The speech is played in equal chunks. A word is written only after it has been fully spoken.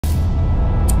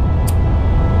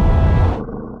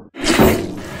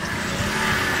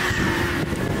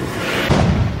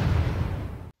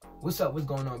What's up? What's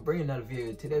going on? Bring another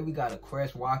video. Today we got a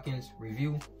Quez Watkins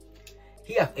review.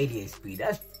 He have 88 speed.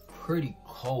 That's pretty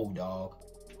cold, dog.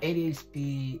 88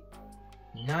 speed,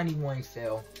 91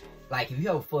 cell. Like if you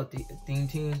have a full theme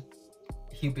team,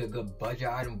 he'll be a good budget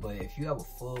item. But if you have a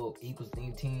full equals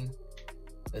theme team,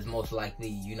 it's most likely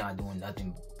you're not doing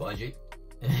nothing budget.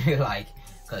 Like,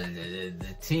 cause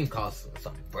the team costs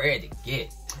some bread to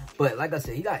get. But like I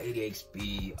said, he got 88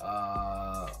 speed.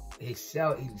 His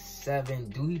cell 87.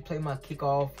 Do he play my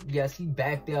kickoff? Yes, he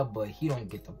back there, but he don't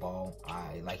get the ball.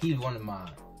 Like he's one of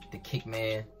the kick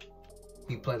man.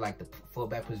 He played like the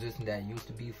fullback position that used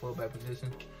to be fullback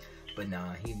position. But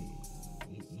nah,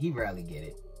 he rarely get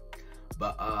it.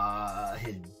 But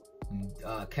his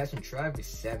catch and trap is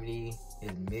 70.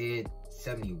 His mid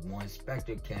 71.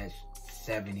 Spectre catch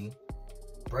 70.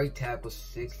 Break tackle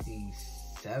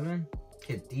 67.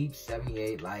 His deep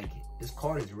 78. Like this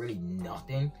card is really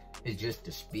nothing. It's just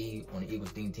the speed on the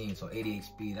Eagles team. So 88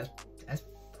 speed. That's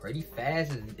pretty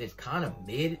fast. It's kind of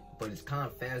mid, but it's kind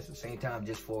of fast at the same time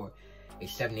just for a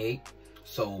 78.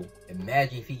 So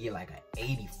imagine if he get like an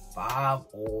 85,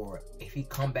 or if he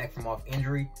come back from off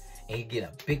injury and he get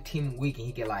a big team week and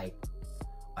he get like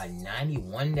a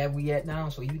 91 that we at now.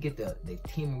 So if you get the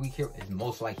team week here, it's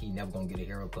most likely he never gonna get a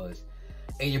hero because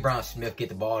AJ Brown Smith get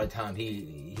the ball all the time.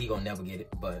 He gonna never get it.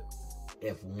 But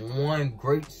if one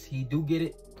greats he do get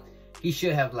it, he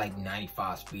should have like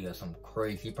 95 speed or something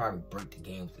crazy. He probably break the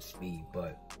game with the speed,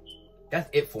 but that's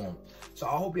it for him. So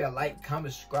I hope y'all like,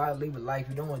 comment, subscribe, leave a like. If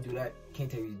you don't want to do that, can't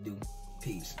tell you to do.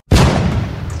 Peace.